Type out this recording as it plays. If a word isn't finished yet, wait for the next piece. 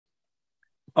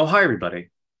Oh, hi, everybody.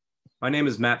 My name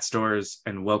is Matt Stores,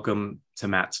 and welcome to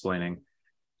Mattsplaining.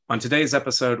 On today's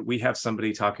episode, we have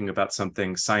somebody talking about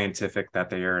something scientific that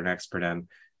they are an expert in.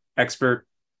 Expert,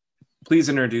 please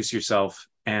introduce yourself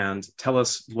and tell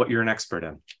us what you're an expert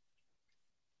in.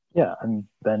 Yeah, I'm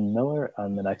Ben Miller.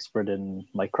 I'm an expert in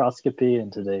microscopy,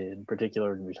 and today in particular,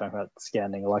 we're going to be talking about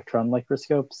scanning electron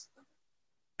microscopes.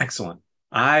 Excellent.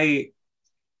 I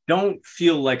don't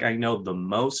feel like I know the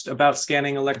most about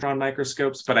scanning electron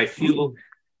microscopes, but I feel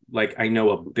like I know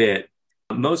a bit,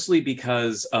 mostly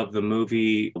because of the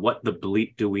movie What the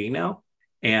Bleep Do We Know?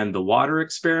 And the water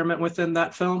experiment within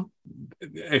that film.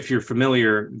 If you're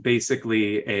familiar,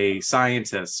 basically a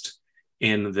scientist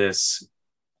in this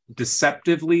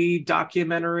deceptively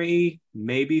documentary,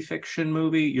 maybe fiction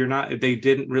movie. You're not, they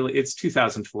didn't really, it's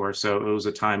 2004. So it was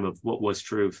a time of what was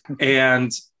truth.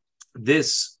 And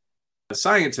this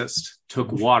scientist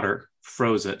took water,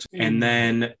 froze it, and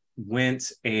then went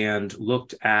and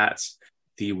looked at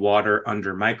the water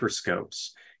under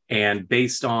microscopes. And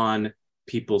based on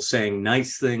people saying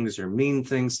nice things or mean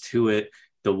things to it,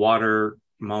 the water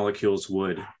molecules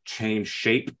would change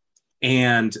shape.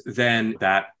 And then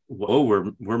that,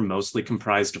 whoa, we're mostly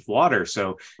comprised of water.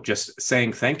 So just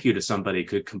saying thank you to somebody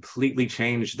could completely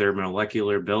change their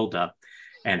molecular buildup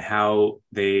and how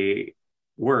they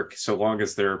work so long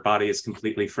as their body is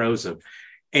completely frozen.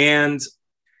 And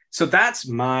so that's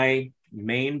my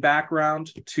main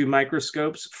background to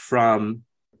microscopes from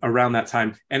around that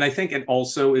time. And I think it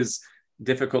also is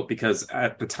difficult because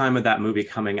at the time of that movie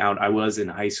coming out, I was in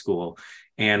high school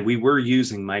and we were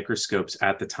using microscopes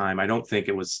at the time. I don't think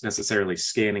it was necessarily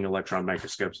scanning electron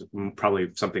microscopes, probably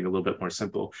something a little bit more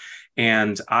simple.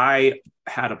 And I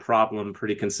had a problem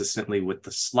pretty consistently with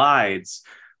the slides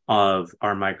of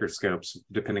our microscopes,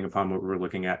 depending upon what we were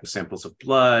looking at, samples of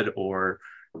blood or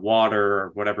water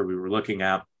or whatever we were looking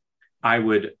at. I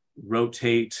would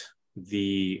rotate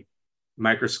the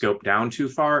microscope down too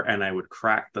far and I would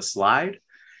crack the slide.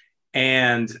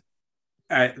 And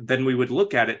then we would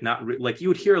look at it, not like you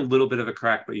would hear a little bit of a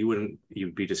crack, but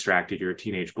you'd be distracted. You're a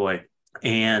teenage boy.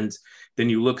 And then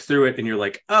you look through it and you're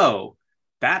like, oh,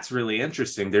 that's really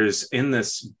interesting. There's in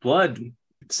this blood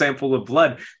sample of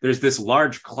blood, there's this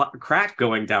large crack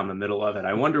going down the middle of it.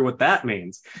 I wonder what that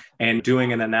means. And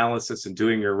doing an analysis and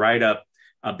doing your write up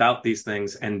about these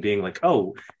things and being like,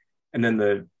 oh, and then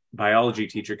the biology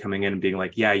teacher coming in and being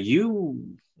like, yeah,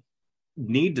 you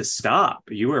need to stop.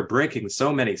 You are breaking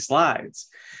so many slides.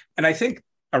 And I think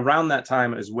around that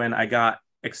time is when I got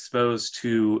exposed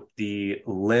to the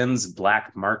lens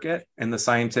black market in the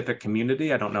scientific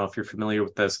community. I don't know if you're familiar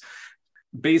with this.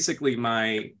 Basically,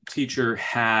 my teacher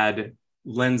had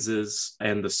lenses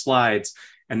and the slides,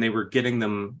 and they were getting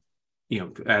them,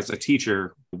 as a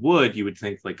teacher would, you would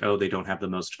think like, oh, they don't have the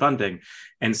most funding.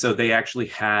 And so they actually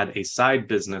had a side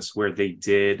business where they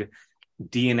did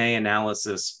DNA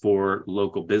analysis for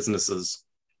local businesses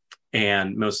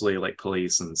and mostly like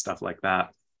police and stuff like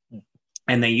that.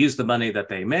 And they used the money that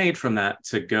they made from that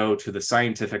to go to the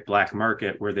scientific black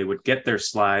market where they would get their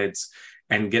slides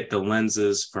and get the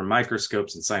lenses for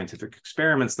microscopes and scientific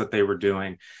experiments that they were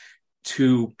doing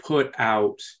to put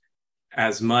out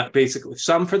as much, basically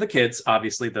some for the kids,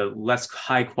 obviously the less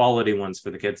high quality ones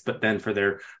for the kids, but then for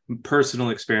their personal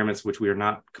experiments, which we are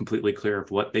not completely clear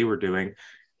of what they were doing,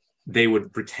 they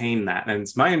would retain that. And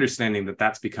it's my understanding that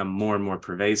that's become more and more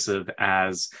pervasive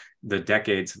as the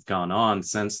decades have gone on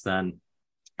since then.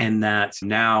 And that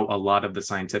now a lot of the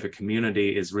scientific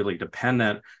community is really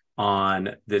dependent on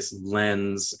this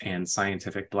lens and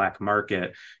scientific black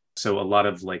market. So a lot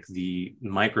of like the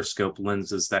microscope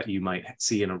lenses that you might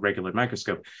see in a regular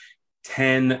microscope,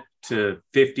 10 to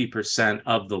 50%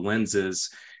 of the lenses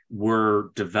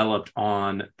were developed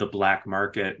on the black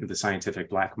market, the scientific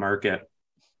black market.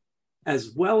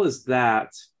 As well as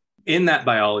that, in that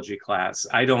biology class,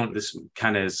 this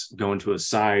kind of is going to a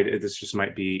side, this just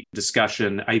might be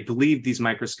discussion. I believe these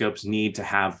microscopes need to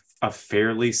have a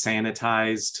fairly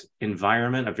sanitized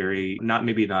environment,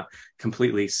 not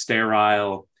completely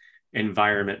sterile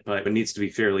environment, but it needs to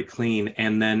be fairly clean.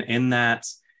 And then in that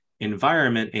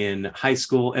environment in high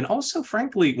school, and also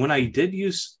frankly, when I did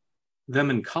use them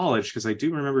in college, because I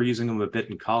do remember using them a bit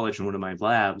in college in one of my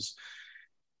labs.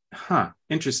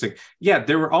 Interesting. Yeah,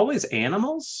 there were always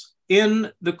animals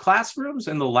in the classrooms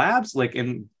and the labs. Like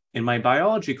in my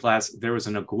biology class, there was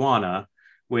an iguana,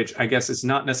 which I guess is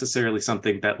not necessarily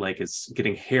something that like is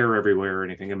getting hair everywhere or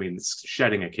anything. I mean, it's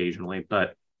shedding occasionally,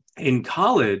 but in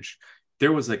college,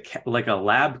 there was like a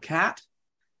lab cat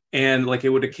and like it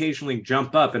would occasionally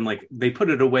jump up, and like they put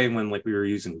it away when like we were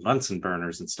using Bunsen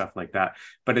burners and stuff like that,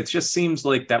 but it just seems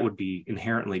like that would be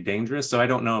inherently dangerous. So I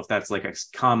don't know if that's like a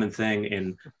common thing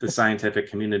in the scientific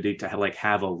community to like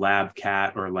have a lab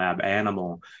cat or lab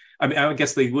animal. I mean, I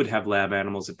guess they would have lab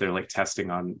animals if they're like testing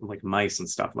on like mice and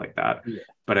stuff like that, Yeah.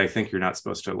 but I think you're not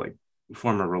supposed to like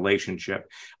form a relationship.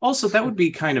 Also, that would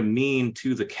be kind of mean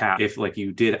to the cat if like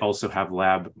you did also have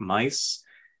lab mice.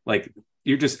 Like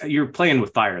you're playing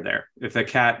with fire there. If the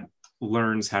cat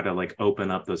learns how to like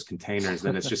open up those containers,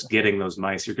 then it's just getting those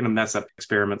mice. You're going to mess up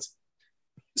experiments.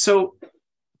 So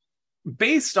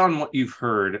based on what you've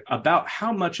heard, about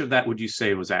how much of that would you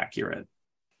say was accurate?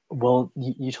 Well,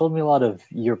 you told me a lot of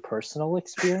your personal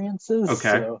experiences,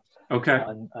 Okay. so Okay.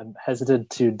 I'm hesitant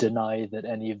to deny that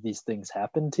any of these things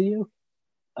happened to you.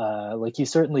 Like you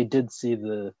certainly did see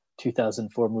the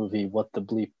 2004 movie What the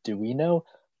Bleep Do We Know?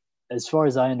 As far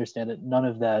as I understand it, none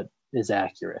of that is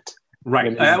accurate. Right.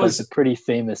 But it That was was like a pretty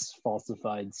famous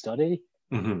falsified study.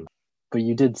 mhm. But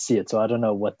you did see it, so I don't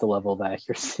know what the level of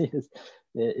accuracy is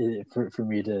for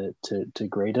me to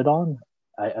grade it on.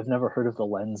 I've never heard of the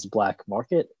lens black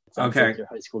market. It sounds Okay. like your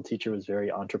high school teacher was very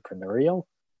entrepreneurial.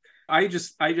 I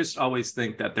just always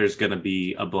think that there's going to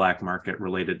be a black market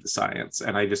related to science,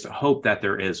 and I just hope that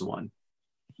there is one.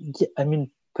 Yeah, I mean,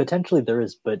 potentially there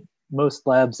is, but most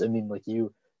labs, I mean, like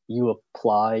you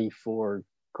apply for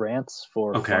grants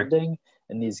for Okay. funding,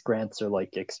 and these grants are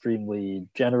like extremely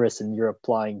generous, and you're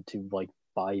applying to like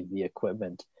buy the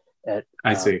equipment at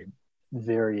I see.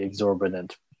 very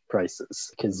exorbitant prices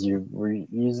because you're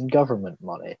using government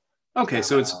money. Okay,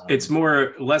 so it's Um,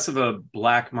 more less of a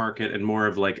black market and more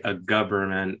of like a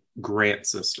government grant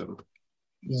system.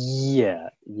 yeah,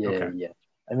 yeah, Okay. yeah.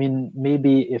 I mean,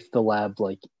 maybe if the lab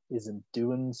like isn't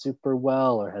doing super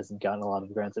well or hasn't gotten a lot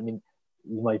of grants, I mean,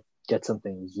 you might get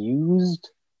something used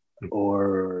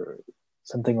or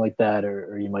something like that,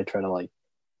 or you might try to like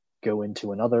go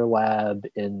into another lab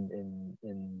in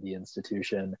the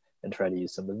institution and try to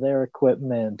use some of their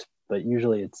equipment. But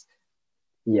usually it's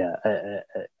yeah,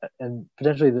 and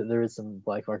potentially there is some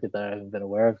black market that I haven't been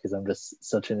aware of because I'm just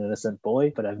such an innocent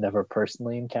boy, but I've never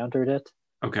personally encountered it.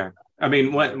 Okay. I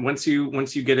mean, once you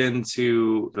get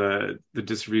into the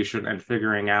distribution and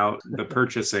figuring out the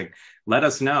purchasing, let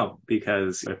us know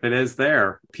because if it is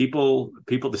there, people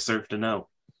deserve to know.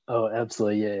 Oh,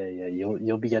 absolutely, yeah, yeah, yeah.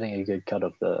 You'll be getting a good cut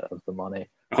of the money.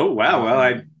 Oh wow. Well,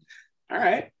 I Um, all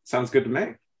right. Sounds good to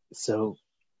me. so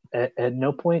at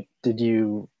no point did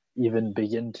you even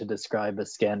begin to describe a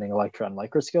scanning electron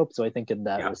microscope. So I think in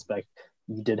that Yeah. respect,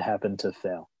 you did happen to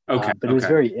fail. Okay. But it was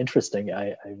Okay. very interesting.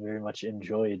 I very much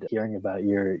enjoyed hearing about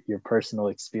your personal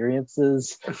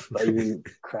experiences by you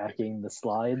cracking the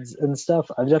slides and stuff.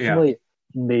 I've Yeah. definitely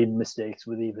made mistakes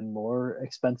with even more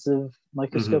expensive Hmm.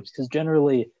 microscopes because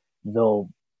generally they'll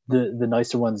the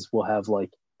nicer ones will have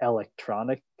like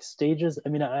electronic stages. I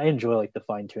mean, I enjoy like the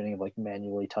fine tuning of like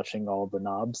manually touching all the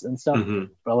knobs and stuff, Hmm.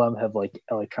 but a lot of them have like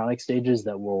electronic stages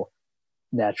that will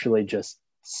naturally just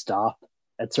stop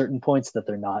at certain points that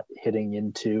they're not hitting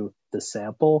into the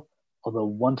sample. Although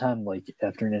one time, like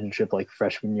after an internship, like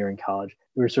freshman year in college,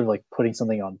 we were sort of like putting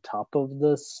something on top of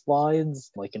the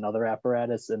slides, like another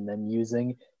apparatus, and then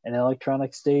using an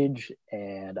electronic stage.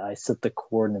 And I set the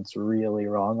coordinates really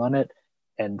wrong on it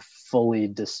and fully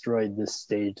destroyed this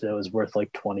stage that was worth like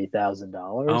Oh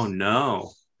 $20,000.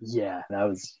 no. Yeah, and I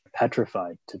was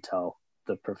petrified to tell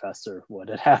the professor what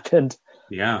had happened.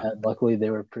 Yeah. And luckily, they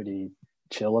were pretty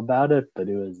chill about it, but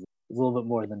it was a little bit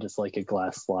more than just like a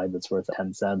glass slide that's worth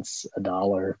 10 cents, a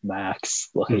dollar max.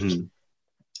 Like, Hmm.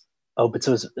 oh, but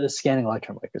so it's a scanning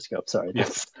electron microscope. Sorry,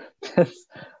 Yes. that's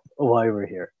why we're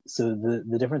here. So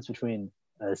the difference between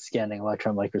a scanning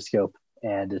electron microscope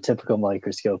and a typical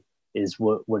microscope is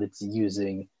what it's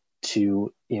using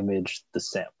to image the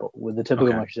sample. With the typical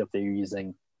Okay. microscope that you're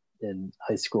using in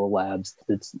high school labs,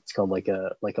 it's called like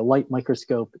a light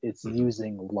microscope. It's Hmm.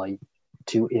 using light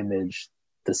to image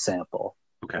the sample.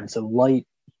 Okay. And so light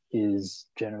is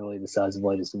generally the size of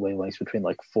light is the wavelengths between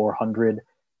like 400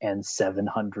 and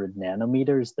 700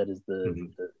 nanometers. That is Hmm.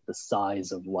 the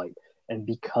size of light. And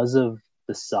because of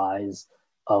the size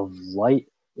of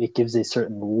light, it gives a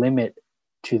certain limit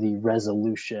to the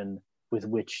resolution with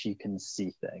which you can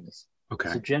see things. So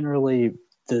Okay. generally,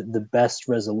 the best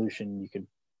resolution you could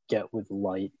get with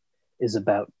light is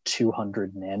about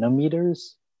 200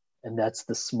 nanometers, and that's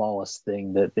the smallest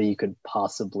thing that you could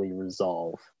possibly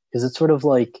resolve. Because it's sort of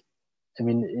like, I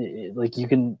mean, like you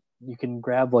can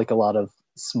grab like a lot of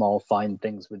small fine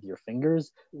things with your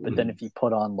fingers, but then Hmm. if you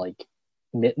put on like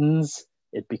mittens,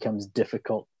 it becomes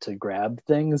difficult to grab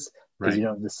things because you Right.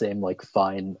 don't have the same like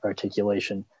fine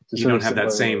articulation. So You sort don't of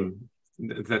have similarly,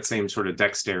 that same sort of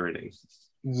dexterity.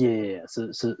 yeah.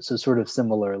 So sort of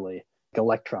similarly, like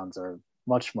electrons are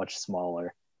much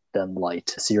smaller than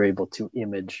light, so you're able to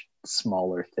image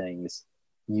smaller things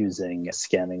using a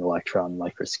scanning electron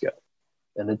microscope.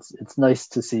 And it's nice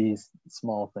to see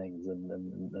small things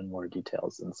and more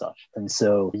details and such. And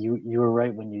so you were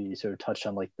right when you sort of touched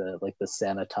on like the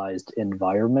sanitized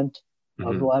environment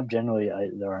of the Hmm. lab. Generally,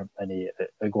 there aren't any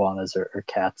iguanas or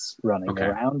cats running Okay.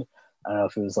 around. I don't know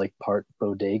if it was like part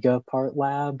bodega, part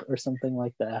lab, or something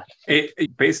like that.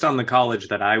 Based on the college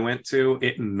that I went to,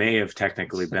 it may have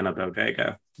technically been a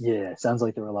bodega. Yeah, sounds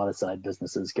like there were a lot of side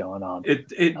businesses going on.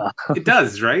 It it Uh, it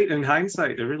does, right? In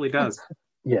hindsight, it really does.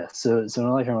 yeah, so an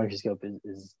electron microscope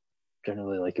is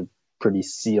generally like a pretty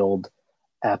sealed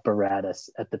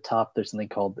apparatus. At the top, there's something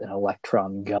called an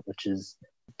electron gun, which is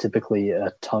typically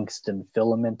a tungsten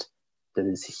filament that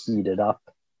is heated up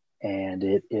and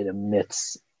it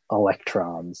emits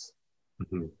electrons.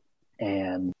 Mhm.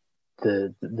 And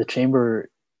the chamber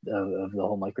of the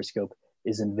whole microscope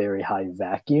is in very high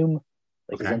vacuum.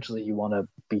 Like Okay, essentially, you want to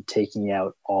be taking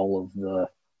out all of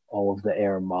the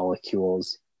air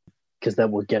molecules because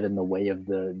that will get in the way of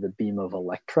the beam of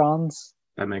electrons.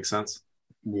 that makes sense.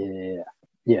 Yeah,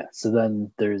 yeah. So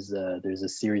then there's a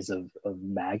series of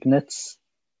magnets,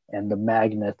 and the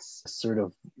magnets sort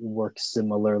of work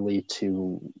similarly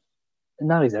to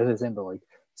not exactly the same, but like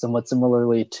somewhat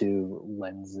similarly to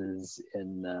lenses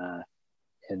in a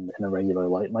regular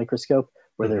light microscope,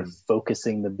 where they're Hmm.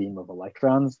 focusing the beam of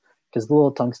electrons. Because the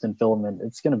little tungsten filament,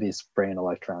 it's going to be spraying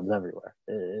electrons everywhere.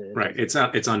 It Right.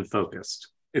 doesn't. It's unfocused.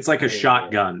 It's like a Yeah.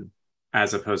 shotgun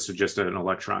as opposed to just an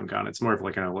electron gun. It's more of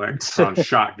like an electron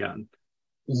shotgun.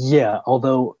 Yeah,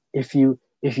 although if you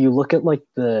look at like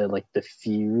the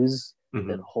fuse that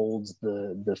Hmm. holds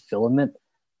the filament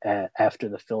after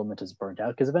the filament is burnt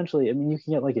out, because eventually, I mean, you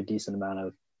can get like a decent amount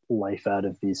of life out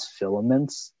of these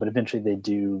filaments, but eventually they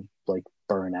do like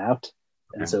burn out.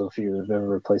 And Okay. so if you've ever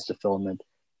replaced a filament,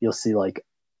 you'll see like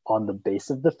on the base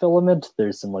of the filament,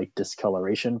 there's some like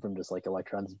discoloration from just like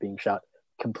electrons being shot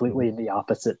completely in Hmm. the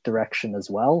opposite direction as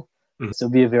well. Hmm. So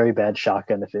it'd be a very bad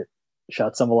shotgun if it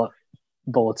shot some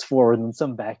bullets forward and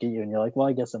some back at you, and you're like, well,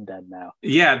 I guess I'm dead now.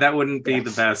 Yeah, that wouldn't be the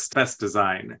That's best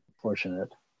design. fortunate.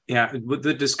 Yeah, with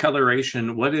the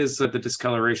discoloration, what is the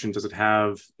discoloration? Does it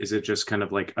have, is it just kind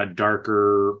of like a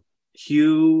darker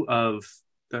hue of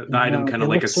the item, No, kind it of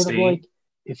like a looks sort of stain? like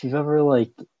if you've ever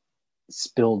like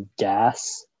spilled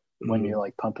gas when you're Mhm.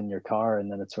 like pumping your car,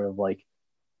 and then it's sort of like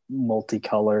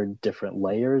multicolored different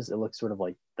layers. It looks sort of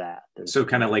like that. So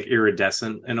kind of There's like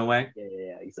iridescent in a way.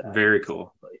 yeah, Very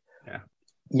cool. exactly. Yeah.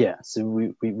 Yeah, so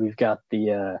we've got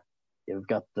yeah, we've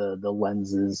got the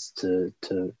lenses the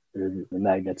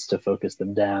magnets to focus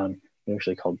them down. They're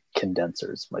actually called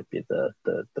condensers, might be the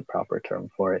proper term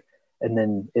for it. And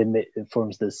then it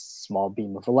forms this small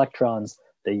beam of electrons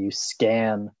that you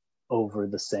scan over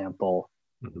the sample,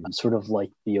 Mhm. sort of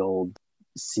like the old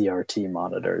CRT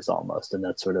monitors almost. And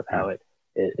that's sort of Yeah. how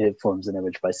it forms an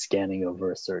image by scanning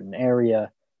over a certain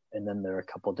area. And then there are a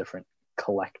couple different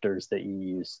collectors that you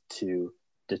use to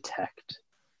detect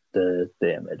the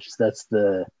image. So that's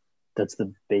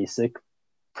the basic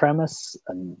premise,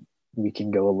 and we can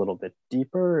go a little bit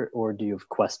deeper. Or do you have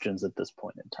questions at this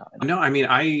point in time? No, I mean,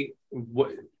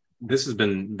 this has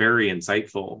been very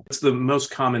insightful. It's the most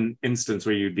common instance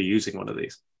where you'd be using one of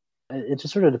these. It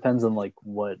just sort of depends on like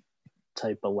what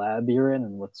type of lab you're in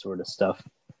and what sort of stuff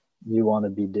you want to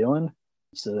be doing.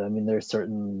 So I mean, there's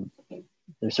certain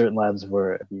labs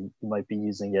where you might be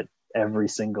using it every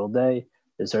single day.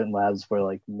 There's certain labs where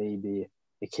like maybe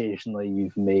occasionally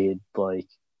you've made like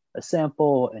a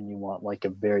sample and you want like a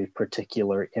very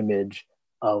particular image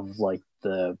of like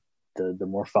the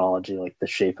morphology, like the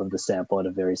shape of the sample at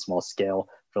a very small scale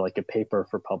for like a paper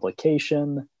for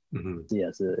publication. Mhm.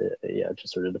 Yes, yeah, it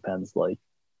just sort of depends like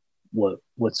what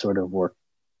sort of work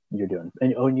you're doing.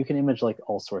 And oh, and you can image like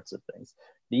all sorts of things.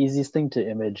 The easiest thing to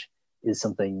image is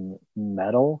something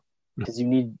metal because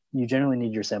you generally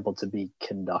need your sample to be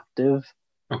conductive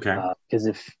Okay.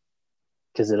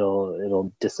 because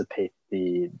it'll dissipate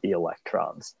the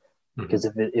electrons. Mhm. Because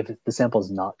if the sample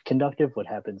is not conductive, what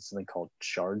happens is something called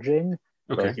charging,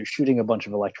 where like Okay. you're shooting a bunch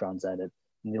of electrons at it,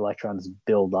 and the electrons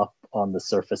build up on the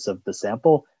surface of the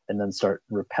sample and then start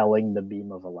repelling the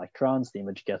beam of electrons. The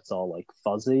image gets all like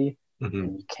fuzzy, Mhm.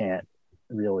 and you can't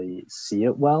really see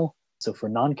it well. So for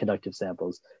non-conductive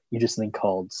samples, you just think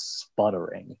called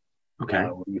sputtering, Okay.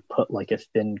 where you put like a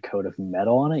thin coat of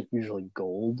metal on it. Usually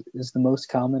gold is the most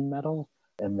common metal,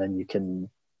 and then you can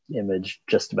image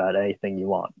just about anything you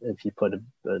want if you put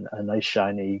a nice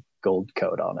shiny gold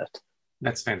coat on it.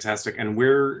 That's fantastic. And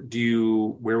where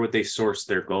would they source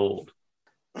their gold?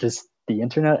 Just the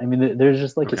internet. I mean, there's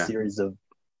just like a Okay. series of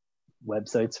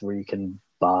websites where you can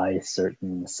buy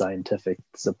certain scientific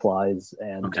supplies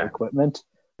and Okay. equipment.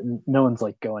 No one's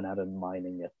like going out and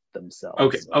mining it Okay.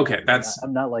 themselves. So Okay. That's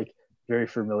I'm not like very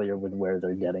familiar with where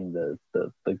they're getting the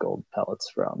gold pellets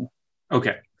from.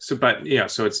 okay. So, but yeah,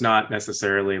 so it's not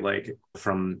necessarily like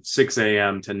from 6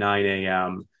 a.m. to 9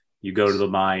 a.m. You go to the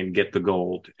mine, get the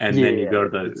gold, and then you Yeah, go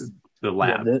to it's the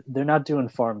yeah, lab. they're not doing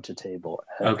farm to table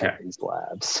at Okay. these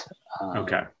labs.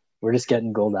 Okay. We're just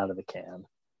getting gold out of the can.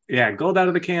 Yeah, gold out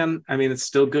of the can. I mean, it's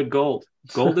still good gold.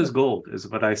 Gold is gold, is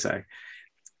what I say.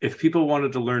 If people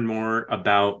wanted to learn more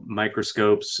about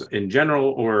microscopes in general,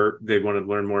 or they wanted to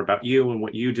learn more about you and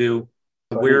what you do,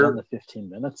 Already done where the 15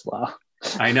 minutes. Wow.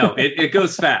 I know it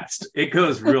goes fast. It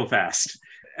goes real fast.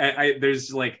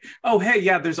 There's like, oh, hey,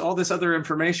 yeah, there's all this other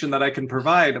information that I can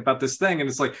provide about this thing. And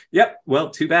it's like, yep, well,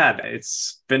 too bad.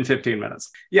 It's been 15 minutes.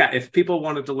 Yeah, if people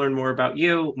wanted to learn more about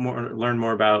you, learn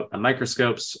more about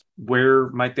microscopes, where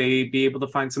might they be able to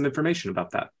find some information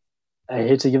about that? I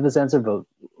hate to give this answer, but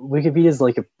Wikipedia is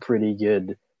like a pretty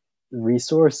good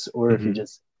resource. Or if you Mm-hmm.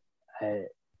 just,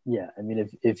 yeah, I mean,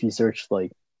 if you search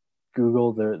like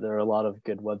Google, there are a lot of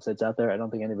good websites out there. I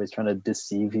don't think anybody's trying to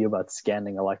deceive you about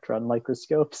scanning electron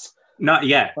microscopes. Not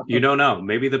yet. You don't know.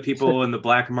 Maybe the people in the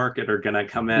black market are going to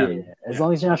come Yeah, in. as Yeah,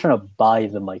 long as you're not trying to buy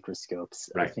the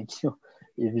microscopes, I right. think if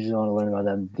you just want to learn about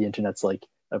them, the internet's like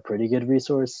a pretty good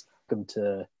resource. Welcome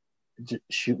to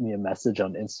shoot me a message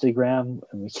on Instagram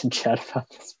and we can chat about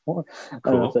this more.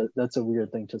 I don't know if Cool. that's a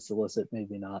weird thing to solicit,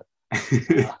 maybe not.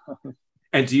 Uh,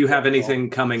 And do you yeah, have anything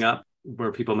coming up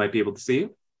where people might be able to see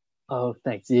you? oh,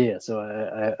 thanks. Yeah, so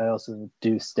I also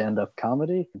do stand up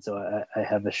comedy. And so I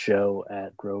have a show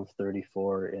at Grove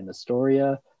 34 in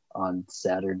Astoria on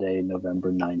Saturday,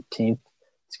 November 19th.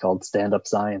 It's called Stand Up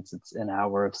Science. It's an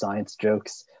hour of science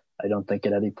jokes. I don't think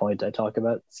at any point I talk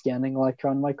about scanning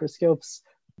electron microscopes.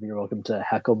 You're welcome to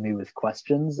heckle me with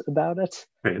questions about it.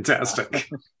 Fantastic.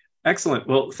 Excellent.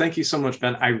 Well, thank you so much,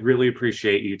 Ben. I really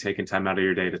appreciate you taking time out of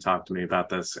your day to talk to me about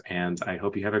this. And I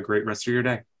hope you have a great rest of your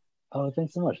day. Oh,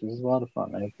 thanks so much. This is a lot of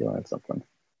fun. I hope you learned something.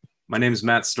 My name is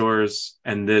Matt Stores,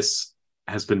 and this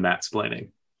has been Matt Splaining.